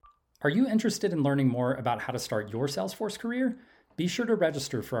Are you interested in learning more about how to start your Salesforce career? Be sure to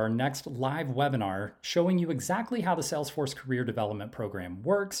register for our next live webinar showing you exactly how the Salesforce Career Development Program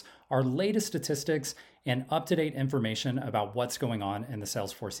works, our latest statistics, and up-to-date information about what's going on in the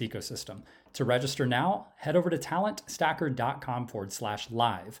Salesforce ecosystem. To register now, head over to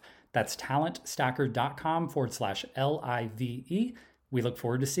talentstacker.com/live. That's talentstacker.com/LIVE. We look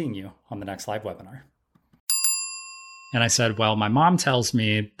forward to seeing you on the next live webinar. And I said, well, my mom tells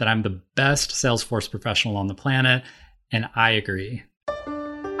me that I'm the best Salesforce professional on the planet, and I agree.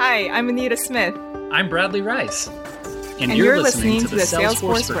 Hi, I'm Anita Smith. I'm Bradley Rice. And you're listening to the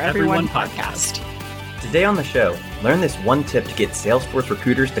Salesforce for Everyone podcast. Today on the show, learn this one tip to get Salesforce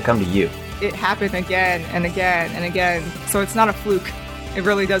recruiters to come to you. It happened again and again and again, so it's not a fluke. It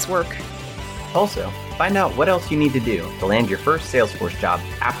really does work. Also, find out what else you need to do to land your first Salesforce job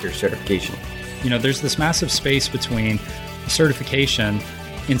after certification. You know, there's this massive space between certification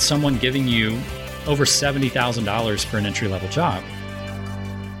and someone giving you over $70,000 for an entry-level job.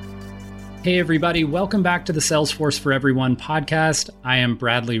 Hey, everybody. Welcome back to the Salesforce for Everyone podcast. I am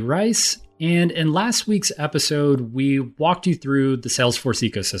Bradley Rice. And in last week's episode, we walked you through the Salesforce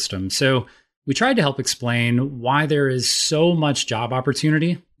ecosystem. So we tried to help explain why there is so much job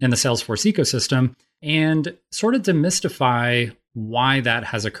opportunity in the Salesforce ecosystem and sort of demystify why that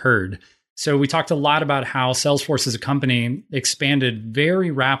has occurred. So we talked a lot about how Salesforce as a company expanded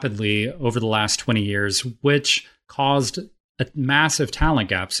very rapidly over the last 20 years, which caused a massive talent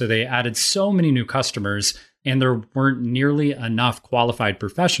gap. So they added so many new customers, and there weren't nearly enough qualified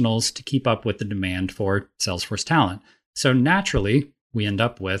professionals to keep up with the demand for Salesforce talent. So naturally, we end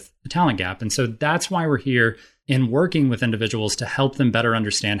up with a talent gap. And so that's why we're here in working with individuals to help them better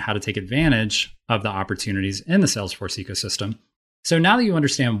understand how to take advantage of the opportunities in the Salesforce ecosystem. So now that you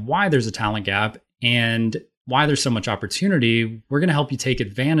understand why there's a talent gap and why there's so much opportunity, we're going to help you take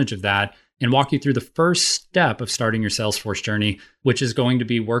advantage of that and walk you through the first step of starting your Salesforce journey, which is going to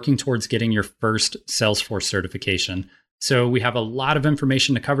be working towards getting your first Salesforce certification. So we have a lot of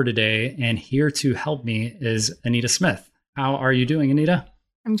information to cover today, and here to help me is Anita Smith. How are you doing, Anita?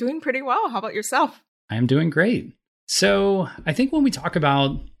 I'm doing pretty well. How about yourself? I am doing great. So I think when we talk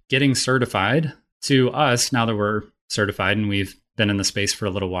about getting certified, to us, now that we're certified and we've been in the space for a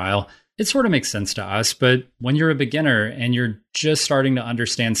little while, it sort of makes sense to us. But when you're a beginner and you're just starting to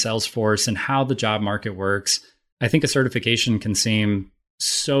understand Salesforce and how the job market works, I think a certification can seem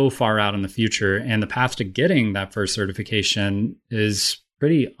so far out in the future. And the path to getting that first certification is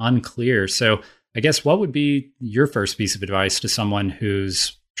pretty unclear. So I guess what would be your first piece of advice to someone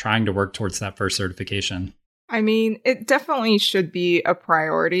who's trying to work towards that first certification? I mean, it definitely should be a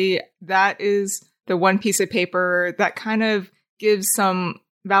priority. That is the one piece of paper that kind of gives some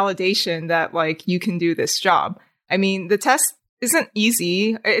validation that like you can do this job. I mean, the test isn't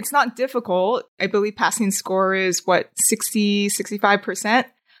easy. It's not difficult. I believe passing score is 65%.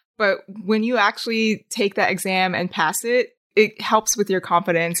 But when you actually take that exam and pass it, it helps with your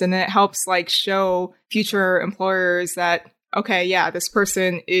confidence, and it helps like show future employers that, okay, yeah, this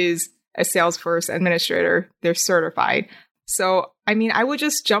person is a Salesforce administrator. They're certified. So, I mean, I would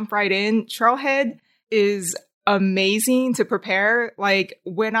just jump right in. Trailhead is amazing to prepare. Like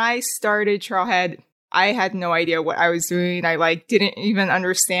when I started Trailhead, I had no idea what I was doing. I didn't even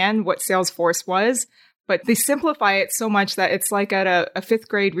understand what Salesforce was, but they simplify it so much that it's like at a fifth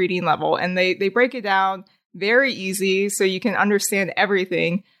grade reading level, and they break it down very easy so you can understand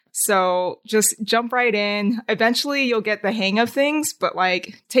everything. So just jump right in. Eventually you'll get the hang of things, but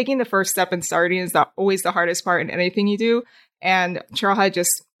like taking the first step and starting is always the hardest part in anything you do. And Trailhead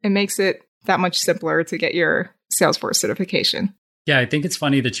it makes it that much simpler to get your Salesforce certification. Yeah, I think it's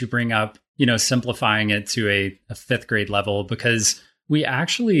funny that you bring up, simplifying it to a fifth grade level, because we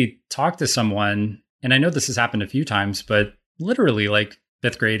actually talked to someone, and I know this has happened a few times, but literally like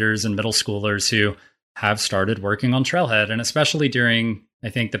fifth graders and middle schoolers who have started working on Trailhead. And especially during, I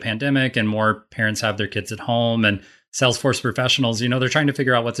think, the pandemic, and more parents have their kids at home, and Salesforce professionals, they're trying to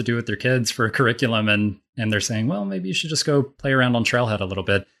figure out what to do with their kids for a curriculum. And they're saying, well, maybe you should just go play around on Trailhead a little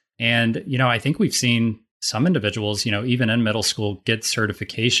bit. And, I think we've seen some individuals, even in middle school, get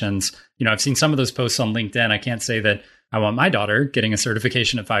certifications. I've seen some of those posts on LinkedIn. I can't say that I want my daughter getting a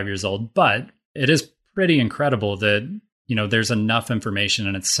certification at 5 years old, but it is pretty incredible that, there's enough information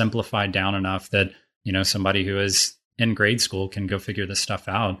and it's simplified down enough that, somebody who is in grade school can go figure this stuff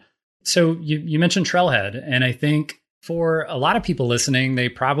out. So you mentioned Trailhead, and I think for a lot of people listening, they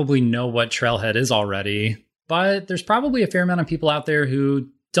probably know what Trailhead is already, but there's probably a fair amount of people out there who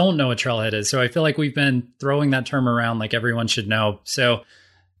don't know what Trailhead is. So I feel like we've been throwing that term around like everyone should know. So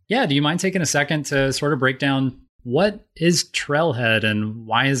yeah, do you mind taking a second to sort of break down what is Trailhead and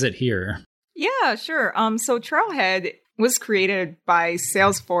why is it here? Yeah, sure. So Trailhead was created by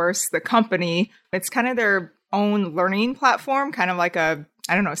Salesforce, the company. It's kind of their own learning platform, kind of like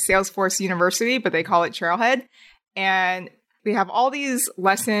Salesforce University, but they call it Trailhead. And they have all these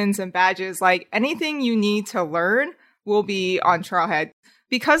lessons and badges, like anything you need to learn will be on Trailhead.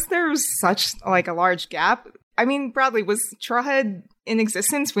 Because there's such like a large gap. I mean, Bradley, was Trailhead in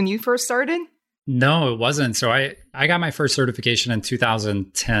existence when you first started? No, it wasn't. So I got my first certification in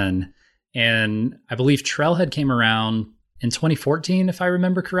 2010. And I believe Trailhead came around in 2014, if I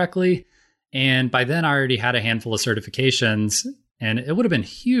remember correctly. And by then I already had a handful of certifications. And it would have been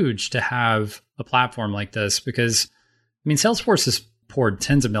huge to have a platform like this because, I mean, Salesforce has poured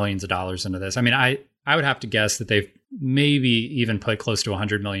tens of millions of dollars into this. I mean, I would have to guess that they've maybe even put close to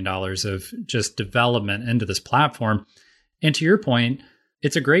 $100 million of just development into this platform. And to your point,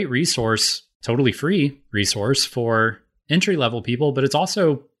 it's a great resource, totally free resource for entry-level people, but it's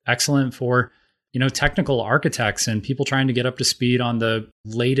also excellent for, technical architects and people trying to get up to speed on the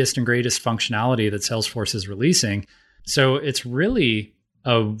latest and greatest functionality that Salesforce is releasing. So it's really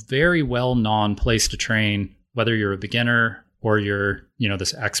a very well-known place to train, whether you're a beginner or you're,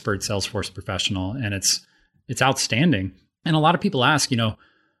 this expert Salesforce professional, and it's outstanding. And a lot of people ask,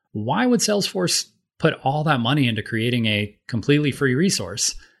 why would Salesforce put all that money into creating a completely free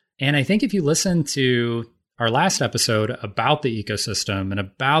resource? And I think if you listen to our last episode about the ecosystem and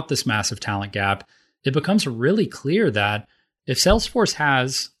about this massive talent gap, it becomes really clear that if Salesforce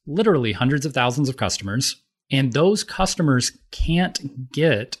has literally hundreds of thousands of customers, and those customers can't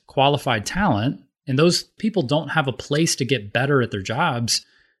get qualified talent, and those people don't have a place to get better at their jobs,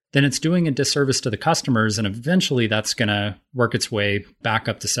 then it's doing a disservice to the customers. And eventually that's going to work its way back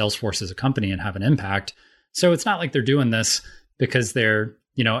up to Salesforce as a company and have an impact. So it's not like they're doing this because they're,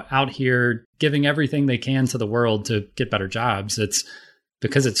 out here giving everything they can to the world to get better jobs. It's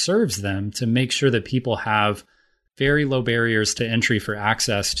because it serves them to make sure that people have very low barriers to entry for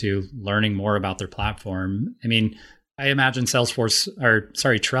access to learning more about their platform. I mean, I imagine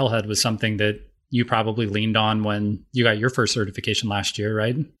Trailhead was something that you probably leaned on when you got your first certification last year,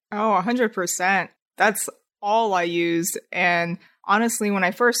 right? Oh, 100%. That's all I used. And honestly, when I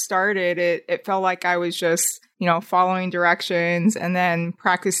first started, it felt like I was just, following directions and then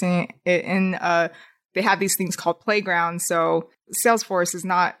practicing it in they have these things called playgrounds. So Salesforce is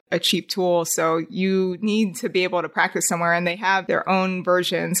not a cheap tool. So you need to be able to practice somewhere, and they have their own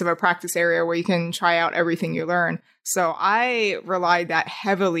versions of a practice area where you can try out everything you learn. So I relied that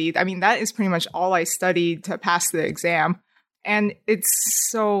heavily. I mean, that is pretty much all I studied to pass the exam. And it's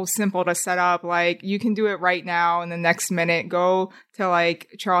so simple to set up. Like, you can do it right now in the next minute. Go to like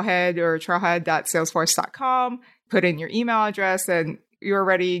Trailhead or trailhead.salesforce.com, put in your email address, and you're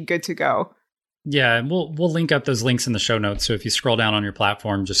already good to go. Yeah, and we'll link up those links in the show notes. So if you scroll down on your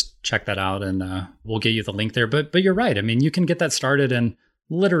platform, just check that out and we'll get you the link there. But you're right. I mean, you can get that started in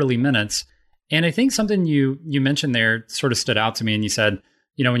literally minutes. And I think something you mentioned there sort of stood out to me. And you said,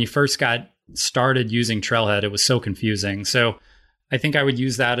 when you first got started using Trailhead, it was so confusing. So I think I would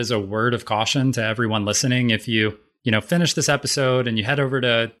use that as a word of caution to everyone listening. If you finish this episode and you head over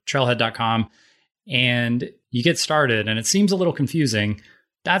to trailhead.com and you get started and it seems a little confusing,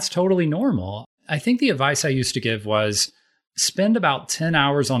 that's totally normal. I think the advice I used to give was spend about 10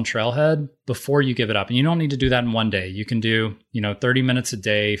 hours on Trailhead before you give it up. And you don't need to do that in one day. You can do, 30 minutes a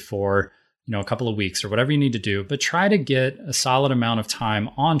day for, a couple of weeks or whatever you need to do, but try to get a solid amount of time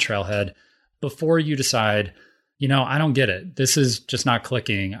on Trailhead before you decide, I don't get it. This is just not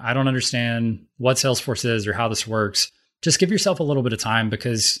clicking. I don't understand what Salesforce is or how this works. Just give yourself a little bit of time,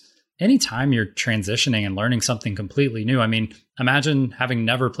 because anytime you're transitioning and learning something completely new, I mean, imagine having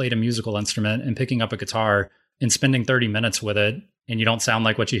never played a musical instrument and picking up a guitar and spending 30 minutes with it, and you don't sound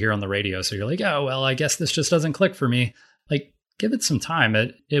like what you hear on the radio. So you're like, oh, well, I guess this just doesn't click for me. Like, give it some time.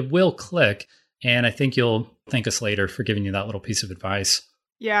 It will click. And I think you'll thank us later for giving you that little piece of advice.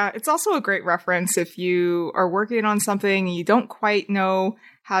 Yeah, it's also a great reference if you are working on something and you don't quite know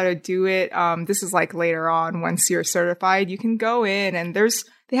how to do it. This is like later on, once you're certified, you can go in and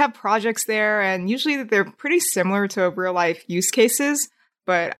they have projects there, and usually they're pretty similar to real life use cases.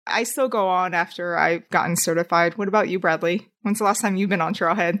 But I still go on after I've gotten certified. What about you, Bradley? When's the last time you've been on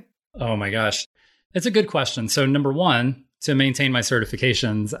Trailhead? Oh my gosh. It's a good question. So number one, to maintain my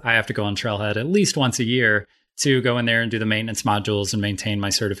certifications, I have to go on Trailhead at least once a year to go in there and do the maintenance modules and maintain my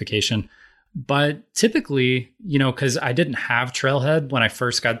certification. But typically, because I didn't have Trailhead when I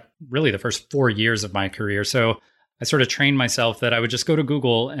first got really the first 4 years of my career. So I sort of trained myself that I would just go to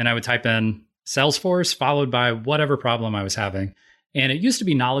Google and I would type in Salesforce followed by whatever problem I was having. And it used to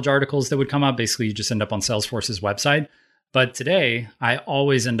be knowledge articles that would come up. Basically, you just end up on Salesforce's website. But today, I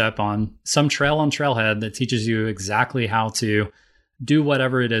always end up on some trail on Trailhead that teaches you exactly how to do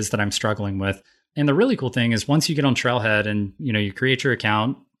whatever it is that I'm struggling with. And the really cool thing is once you get on Trailhead and you create your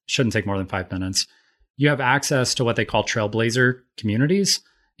account, shouldn't take more than 5 minutes, you have access to what they call Trailblazer communities.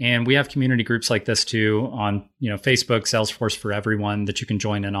 And we have community groups like this too on Facebook, Salesforce for Everyone that you can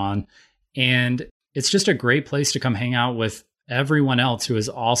join in on. And it's just a great place to come hang out with everyone else who is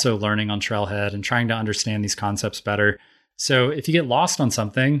also learning on Trailhead and trying to understand these concepts better. So if you get lost on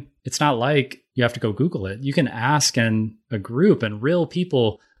something, it's not like you have to go Google it. You can ask in a group and real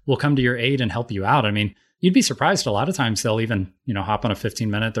people will come to your aid and help you out. I mean, you'd be surprised a lot of times they'll even, hop on a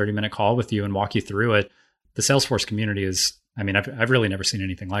 15-minute, 30-minute call with you and walk you through it. The Salesforce community is, I've really never seen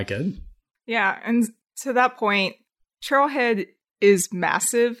anything like it. Yeah. And to that point, Trailhead is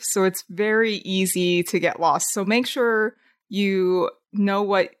massive, so it's very easy to get lost. So make sure you know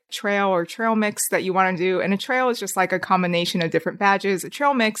what trail or trail mix that you want to do. And a trail is just like a combination of different badges. A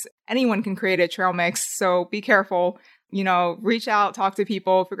trail mix, anyone can create a trail mix. So be careful, reach out, talk to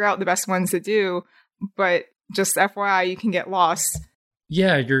people, figure out the best ones to do. But just FYI, you can get lost.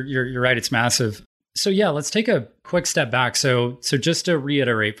 Yeah, you're right. It's massive. So yeah, let's take a quick step back. So just to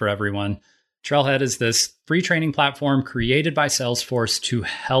reiterate for everyone, Trailhead is this free training platform created by Salesforce to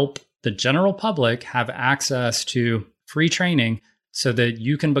help the general public have access to free training so that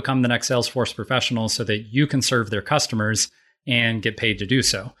you can become the next Salesforce professional, so that you can serve their customers and get paid to do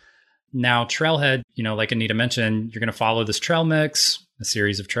so. Now, Trailhead, like Anita mentioned, you're going to follow this trail mix, a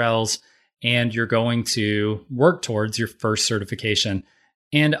series of trails, and you're going to work towards your first certification.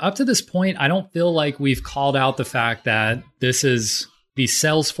 And up to this point, I don't feel like we've called out the fact that this is the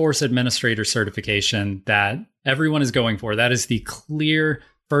Salesforce Administrator certification that everyone is going for. That is the clear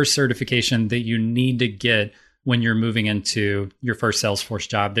first certification that you need to get when you're moving into your first Salesforce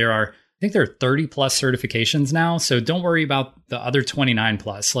job. I think there are 30 plus certifications now. So don't worry about the other 29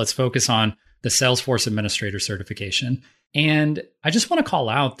 plus. Let's focus on the Salesforce Administrator certification. And I just want to call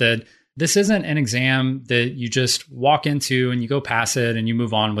out that this isn't an exam that you just walk into and you go pass it and you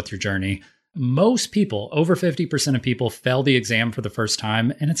move on with your journey. Most people, over 50% of people, fail the exam for the first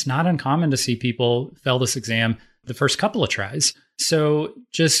time. And it's not uncommon to see people fail this exam the first couple of tries. So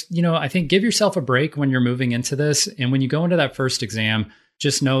just, I think give yourself a break when you're moving into this. And when you go into that first exam,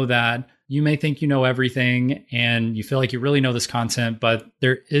 just know that you may think you know everything and you feel like you really know this content, but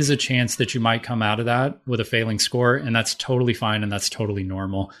there is a chance that you might come out of that with a failing score. And that's totally fine. And that's totally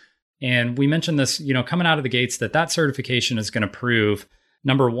normal. And we mentioned this, coming out of the gates, that certification is going to prove,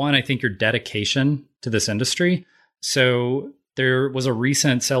 number one, I think your dedication to this industry. So there was a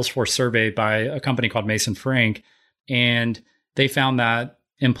recent Salesforce survey by a company called Mason Frank, and they found that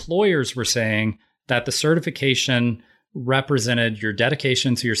employers were saying that the certification represented your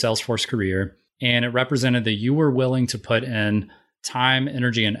dedication to your Salesforce career, and it represented that you were willing to put in time,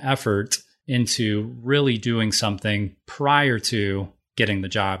 energy, and effort into really doing something prior to getting the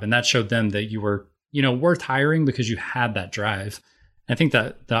job. And that showed them that you were, worth hiring because you had that drive. I think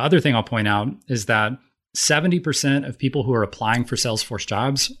that the other thing I'll point out is that 70% of people who are applying for Salesforce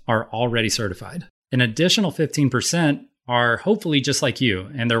jobs are already certified. An additional 15% are hopefully just like you,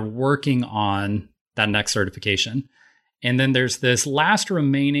 and they're working on that next certification. And then there's this last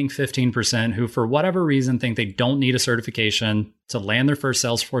remaining 15% who, for whatever reason, think they don't need a certification to land their first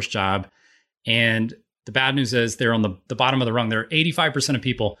Salesforce job. And the bad news is they're on the bottom of the rung. There are 85% of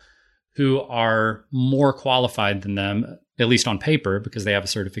people who are more qualified than them, at least on paper, because they have a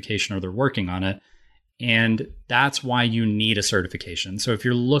certification or they're working on it. And that's why you need a certification. So if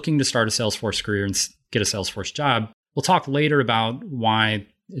you're looking to start a Salesforce career and get a Salesforce job, we'll talk later about why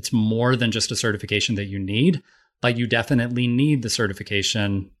it's more than just a certification that you need, but you definitely need the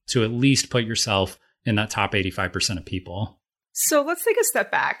certification to at least put yourself in that top 85% of people. So let's take a step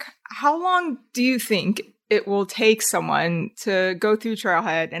back. How long do you think it will take someone to go through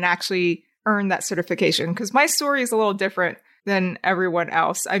Trailhead and actually earn that certification? Because my story is a little different than everyone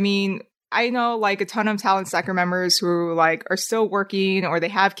else. I know a ton of Talent Stacker members who are still working or they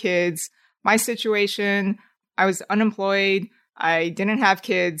have kids. My situation, I was unemployed. I didn't have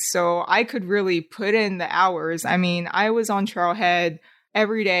kids, so I could really put in the hours. I was on Trailhead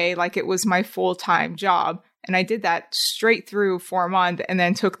every day like it was my full-time job. And I did that straight through for a month and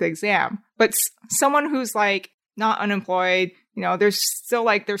then took the exam. But someone who's not unemployed, they're still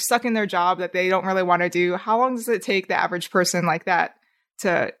they're stuck in their job that they don't really want to do. How long does it take the average person like that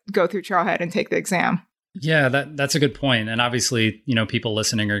to go through Trailhead and take the exam? Yeah, that's a good point. And obviously, people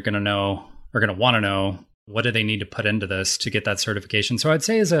listening are going to want to know, what do they need to put into this to get that certification? So I'd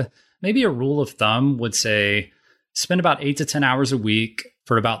say maybe a rule of thumb would say spend about 8 to 10 hours a week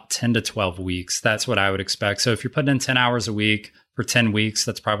for about 10 to 12 weeks. That's what I would expect. So if you're putting in 10 hours a week for 10 weeks,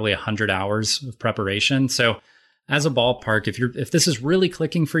 that's probably 100 hours of preparation. So as a ballpark, if this is really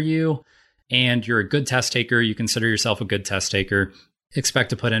clicking for you and you're a good test taker, you consider yourself a good test taker,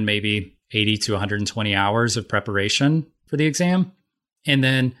 expect to put in maybe 80 to 120 hours of preparation for the exam. And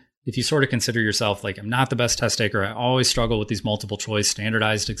then if you sort of consider yourself like, I'm not the best test taker, I always struggle with these multiple choice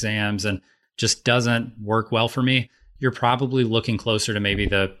standardized exams and just doesn't work well for me, you're probably looking closer to maybe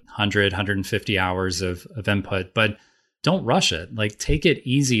the 100, 150 hours of input. But don't rush it. Like, take it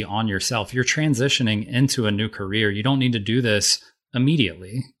easy on yourself. You're transitioning into a new career. You don't need to do this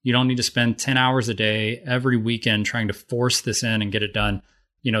immediately. You don't need to spend 10 hours a day every weekend trying to force this in and get it done,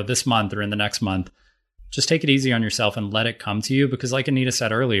 this month or in the next month. Just take it easy on yourself and let it come to you, because like Anita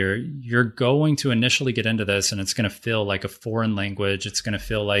said earlier, you're going to initially get into this and it's going to feel like a foreign language. It's going to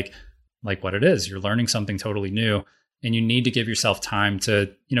feel like what it is. You're learning something totally new, and you need to give yourself time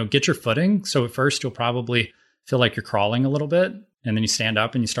to, get your footing. So at first you'll probably feel like you're crawling a little bit, and then you stand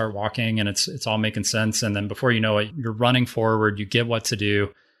up and you start walking and it's all making sense. And then before you know it, you're running forward, you get what to do,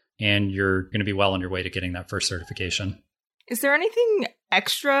 and you're going to be well on your way to getting that first certification. Is there anything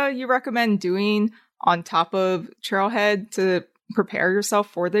extra you recommend doing on top of Trailhead to prepare yourself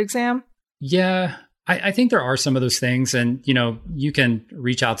for the exam? Yeah, I think there are some of those things. And, you can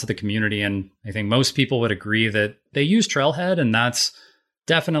reach out to the community. And I think most people would agree that they use Trailhead, and that's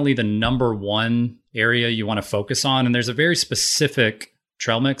definitely the number one area you want to focus on. And there's a very specific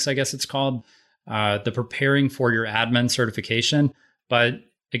trail mix, I guess it's called, the preparing for your admin certification. But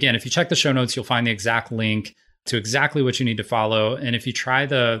again, if you check the show notes, you'll find the exact link to exactly what you need to follow. And if you try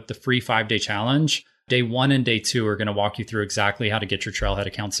the free 5-day challenge, day 1 and day 2 are going to walk you through exactly how to get your Trailhead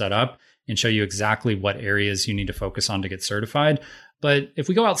account set up and show you exactly what areas you need to focus on to get certified. But if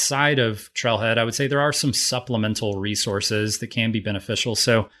we go outside of Trailhead, I would say there are some supplemental resources that can be beneficial.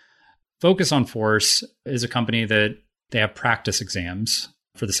 So Focus on Force is a company that they have practice exams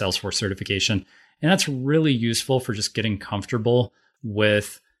for the Salesforce certification. And that's really useful for just getting comfortable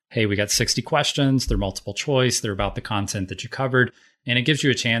with, hey, we got 60 questions, they're multiple choice, they're about the content that you covered. And it gives you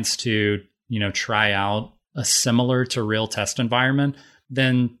a chance to, try out a similar to real test environment.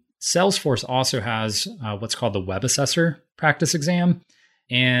 Then Salesforce also has what's called the Web Assessor practice exam.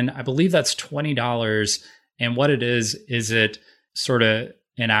 And I believe that's $20. And what it is it sort of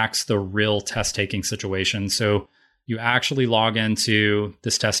enacts the real test taking situation. So you actually log into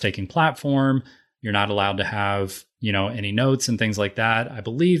this test taking platform. You're not allowed to have, any notes and things like that. I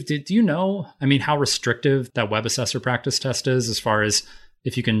believe, do you know, how restrictive that Web Assessor practice test is as far as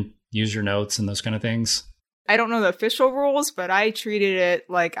if you can use your notes and those kind of things? I don't know the official rules, but I treated it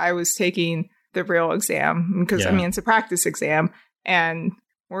like I was taking the real exam because, it's a practice exam. And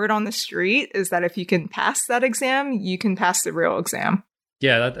word on the street is that if you can pass that exam, you can pass the real exam.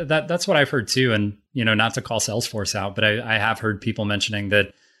 Yeah, that's what I've heard too. And, not to call Salesforce out, but I have heard people mentioning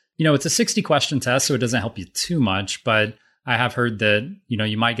that, it's a 60 question test, so it doesn't help you too much. But I have heard that,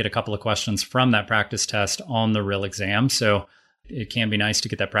 you might get a couple of questions from that practice test on the real exam. So it can be nice to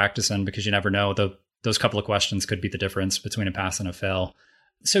get that practice in, because you never know, those couple of questions could be the difference between a pass and a fail.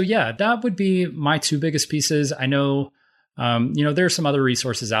 So yeah, that would be my 2 biggest pieces. I know, there are some other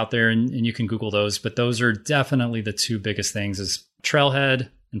resources out there and you can Google those, but those are definitely the 2 biggest things is Trailhead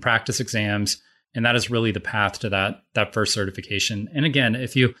and practice exams. And that is really the path to that first certification. And again,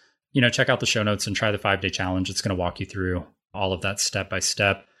 if you, check out the show notes and try the 5-day challenge, it's going to walk you through all of that step by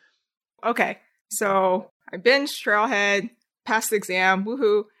step. Okay. So I binged Trailhead, passed the exam,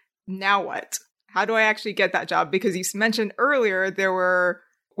 woohoo. Now what? How do I actually get that job? Because you mentioned earlier there were,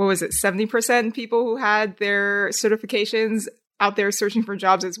 70% people who had their certifications out there searching for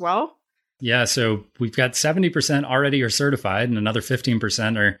jobs as well? Yeah, so we've got 70% already are certified, and another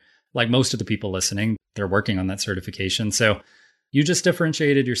 15% are, like most of the people listening, they're working on that certification. So you just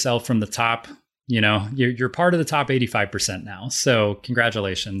differentiated yourself from the top, you're part of the top 85% now. So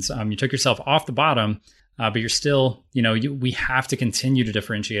congratulations. You took yourself off the bottom, but you're still, we have to continue to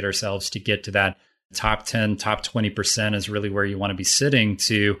differentiate ourselves to get to that top 10, top 20% is really where you want to be sitting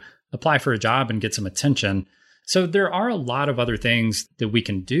to apply for a job and get some attention. So there are a lot of other things that we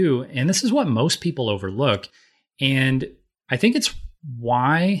can do. And this is what most people overlook. And I think it's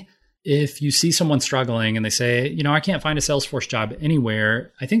why if you see someone struggling and they say, I can't find a Salesforce job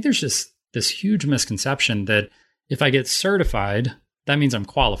anywhere, I think there's just this huge misconception that if I get certified, that means I'm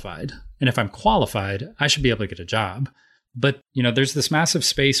qualified. And if I'm qualified, I should be able to get a job. But, there's this massive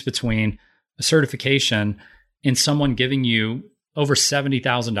space between a certification and someone giving you over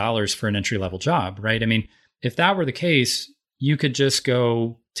 $70,000 for an entry-level job, right? If that were the case, you could just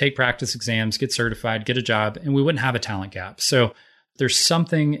go take practice exams, get certified, get a job, and we wouldn't have a talent gap. So there's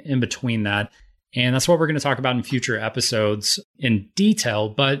something in between that. And that's what we're going to talk about in future episodes in detail.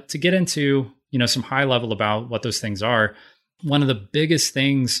 But to get into, some high level about what those things are, one of the biggest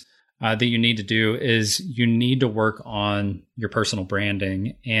things that you need to do is you need to work on your personal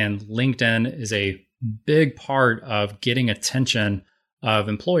branding. And LinkedIn is a big part of getting attention of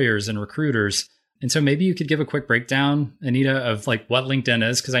employers and recruiters. And so maybe you could give a quick breakdown, Anita, of like what LinkedIn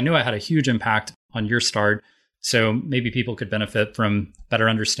is, because I know it had a huge impact on your start. So maybe people could benefit from better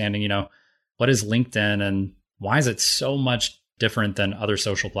understanding, what is LinkedIn and why is it so much different than other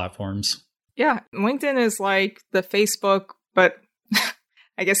social platforms? Yeah, LinkedIn is like the Facebook, but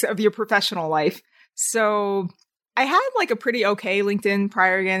I guess of your professional life. So I had like a pretty okay LinkedIn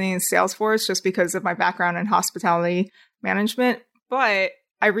prior to getting into Salesforce just because of my background in hospitality management. But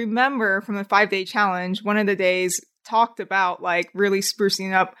I remember from the 5-day challenge, one of the days talked about like really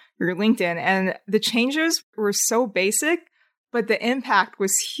sprucing up your LinkedIn, and the changes were so basic, but the impact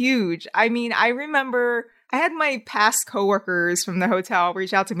was huge. I mean, I remember I had my past coworkers from the hotel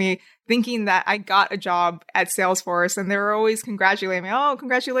reach out to me thinking that I got a job at Salesforce, and they were always congratulating me. Oh,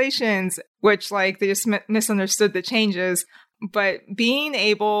 congratulations, which like they just misunderstood the changes. But being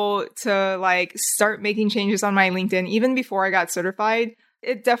able to like start making changes on my LinkedIn, even before I got certified,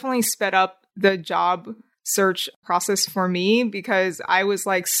 it definitely sped up the job search process for me because I was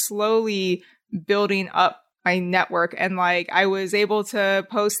like slowly building up my network, and like I was able to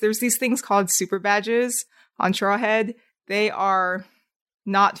post. There's these things called super badges on Trailhead. They are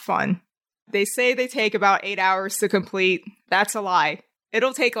not fun. They say they take about 8 hours to complete. That's a lie.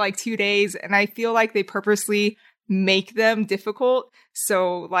 It'll take like 2 days, and I feel like they purposely make them difficult.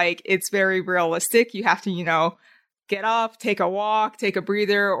 So like it's very realistic. You have to, get up, take a walk, take a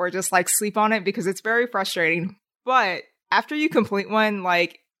breather, or just like sleep on it because it's very frustrating. But after you complete one,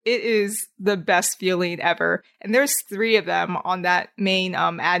 like it is the best feeling ever. And there's 3 of them on that main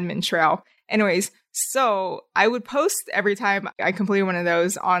admin trail. Anyways, so I would post every time I completed one of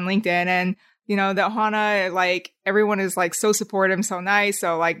those on LinkedIn, and the Hana, like everyone is like so supportive, so nice.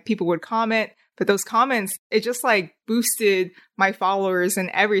 So like people would comment, but those comments, it just like boosted my followers and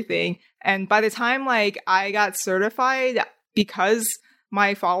everything. And by the time like I got certified, because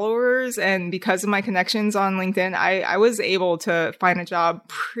my followers and because of my connections on LinkedIn, I was able to find a job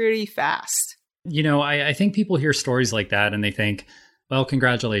pretty fast. I think people hear stories like that and they think, well,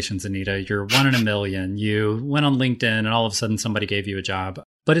 congratulations, Anita, you're 1 in a million. You went on LinkedIn and all of a sudden somebody gave you a job.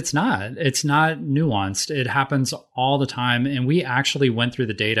 But it's not nuanced. It happens all the time. And we actually went through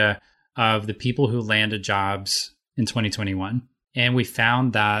the data of the people who landed jobs in 2021. And we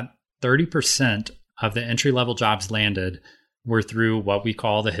found that 30% of the entry-level jobs landed were through what we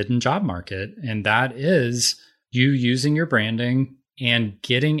call the hidden job market. And that is you using your branding and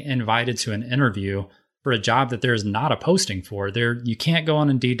getting invited to an interview for a job that there's not a posting for. You can't go on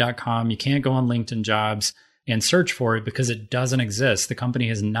Indeed.com, you can't go on LinkedIn Jobs and search for it because it doesn't exist. The company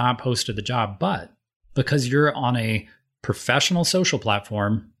has not posted the job, but because you're on a professional social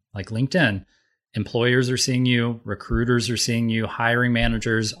platform like LinkedIn, employers are seeing you, recruiters are seeing you, hiring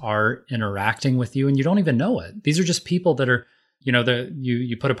managers are interacting with you, and you don't even know it. These are just people that are,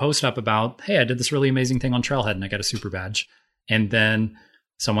 you put a post up about, hey, I did this really amazing thing on Trailhead and I got a super badge. And then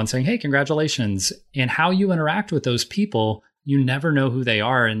someone saying, hey, congratulations. And how you interact with those people, you never know who they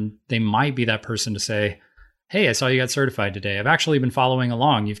are. And they might be that person to say, hey, I saw you got certified today. I've actually been following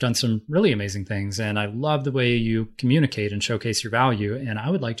along. You've done some really amazing things. And I love the way you communicate and showcase your value. And I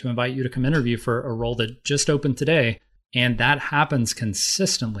would like to invite you to come interview for a role that just opened today. And that happens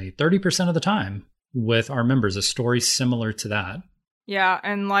consistently, 30% of the time with our members, a story similar to that. Yeah.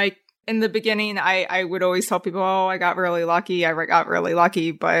 And like in the beginning, I would always tell people, oh, I got really lucky. I got really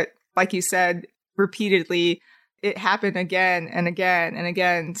lucky. But like you said, repeatedly, it happened again and again and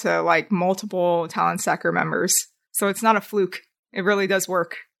again to like multiple Talent Stacker members. So it's not a fluke. It really does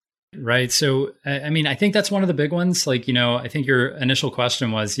work. Right. So, I think that's one of the big ones. Like, I think your initial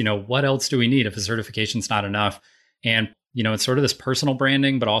question was, what else do we need if a certification's not enough? And, it's sort of this personal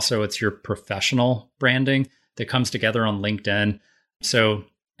branding, but also it's your professional branding that comes together on LinkedIn. So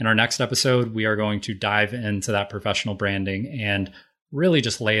in our next episode, we are going to dive into that professional branding and really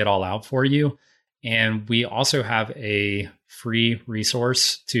just lay it all out for you. And we also have a free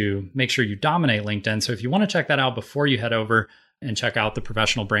resource to make sure you dominate LinkedIn. So if you want to check that out before you head over and check out the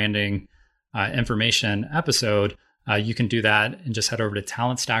professional branding information episode, you can do that and just head over to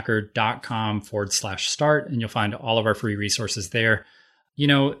talentstacker.com/start, and you'll find all of our free resources there.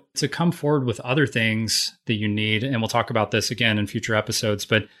 To come forward with other things that you need, and we'll talk about this again in future episodes,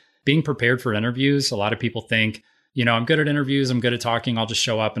 but being prepared for interviews, a lot of people think, I'm good at interviews, I'm good at talking, I'll just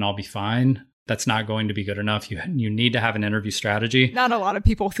show up and I'll be fine. That's not going to be good enough. You need to have an interview strategy. Not a lot of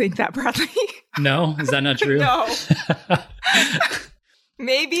people think that, Bradley. No? Is that not true? No.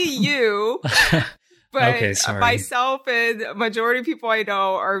 Maybe you, but okay, sorry. Myself and a majority of people I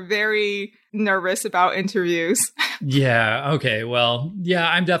know are very nervous about interviews. Yeah. Okay. Well, yeah,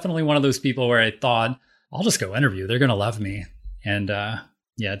 I'm definitely one of those people where I thought, I'll just go interview. They're going to love me. And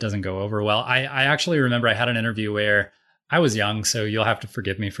it doesn't go over well. I actually remember I had an interview where I was young, so you'll have to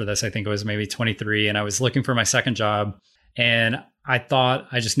forgive me for this. I think it was maybe 23, and I was looking for my second job. And I thought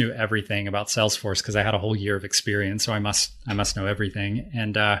I just knew everything about Salesforce because I had a whole year of experience. So I must know everything.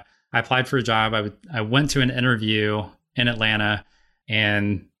 And I applied for a job. I went to an interview in Atlanta,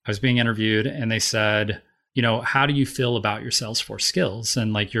 and I was being interviewed, and they said, how do you feel about your Salesforce skills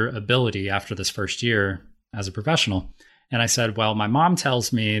and like your ability after this first year as a professional? And I said, well, my mom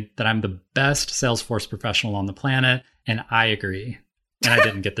tells me that I'm the best Salesforce professional on the planet, and I agree. And I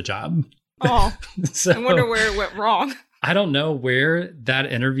didn't get the job. Oh, so, I wonder where it went wrong. I don't know where that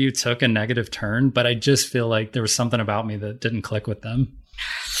interview took a negative turn, but I just feel like there was something about me that didn't click with them.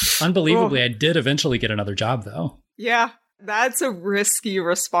 Unbelievably, I did eventually get another job, though. Yeah, that's a risky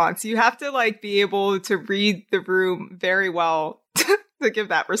response. You have to be able to read the room very well to give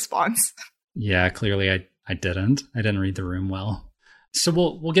that response. Yeah, clearly I didn't. I didn't read the room well. So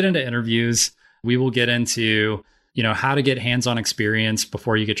we'll get into interviews. We will get into how to get hands-on experience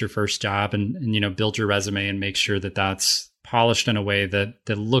before you get your first job and build your resume and make sure that that's polished in a way that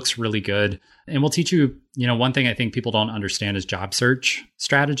looks really good. And we'll teach you, one thing I think people don't understand is job search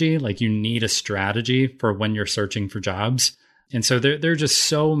strategy. Like you need a strategy for when you're searching for jobs. And so there are just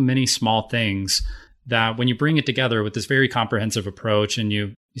so many small things that when you bring it together with this very comprehensive approach and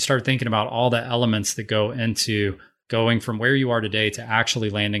you start thinking about all the elements that go into going from where you are today to actually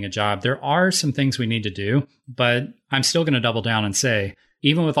landing a job, there are some things we need to do, but I'm still going to double down and say,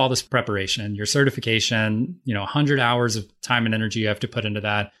 even with all this preparation, your certification, 100 hours of time and energy you have to put into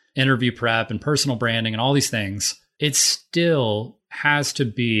that, interview prep and personal branding and all these things, it still has to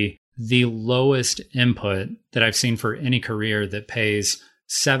be the lowest input that I've seen for any career that pays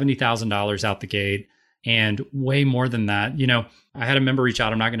 $70,000 out the gate and way more than that. I had a member reach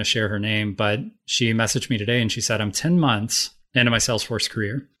out. I'm not going to share her name, but she messaged me today and she said, I'm 10 months into my Salesforce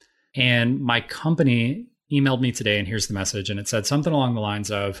career. And my company emailed me today, and here's the message. And it said something along the lines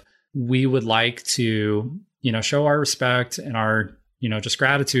of, we would like to, show our respect and our, just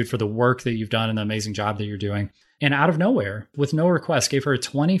gratitude for the work that you've done and the amazing job that you're doing. And out of nowhere, with no request, gave her a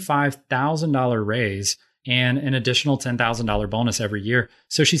 $25,000 raise and an additional $10,000 bonus every year.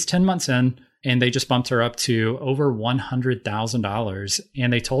 So she's 10 months in, and they just bumped her up to over $100,000.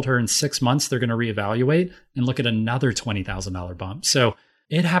 And they told her in 6 months, they're going to reevaluate and look at another $20,000 bump. So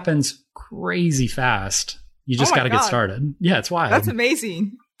it happens crazy fast. You just got to get started. Yeah, it's wild. That's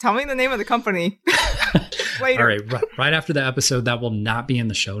amazing. Tell me the name of the company later. All right. Right after the episode, that will not be in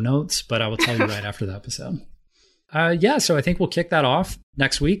the show notes, but I will tell you right after the episode. So I think we'll kick that off.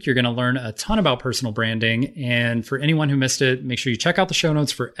 Next week, you're going to learn a ton about personal branding. And for anyone who missed it, make sure you check out the show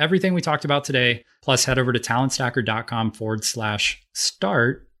notes for everything we talked about today. Plus, head over to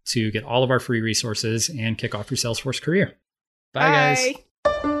talentstacker.com/start to get all of our free resources and kick off your Salesforce career. Bye, guys.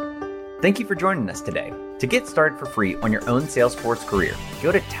 Thank you for joining us today. To get started for free on your own Salesforce career,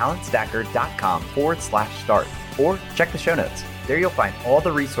 go to talentstacker.com/start or check the show notes. There you'll find all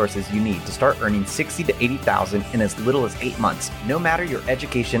the resources you need to start earning $60,000 to $80,000 in as little as 8 months, no matter your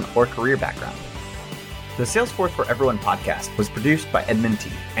education or career background. The Salesforce for Everyone podcast was produced by Edmund T.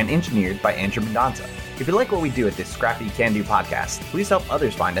 and engineered by Andrew Mendonza. If you like what we do at this scrappy can-do podcast, please help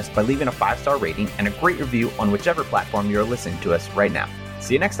others find us by leaving a 5-star rating and a great review on whichever platform you're listening to us right now.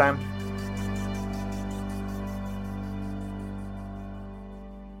 See you next time.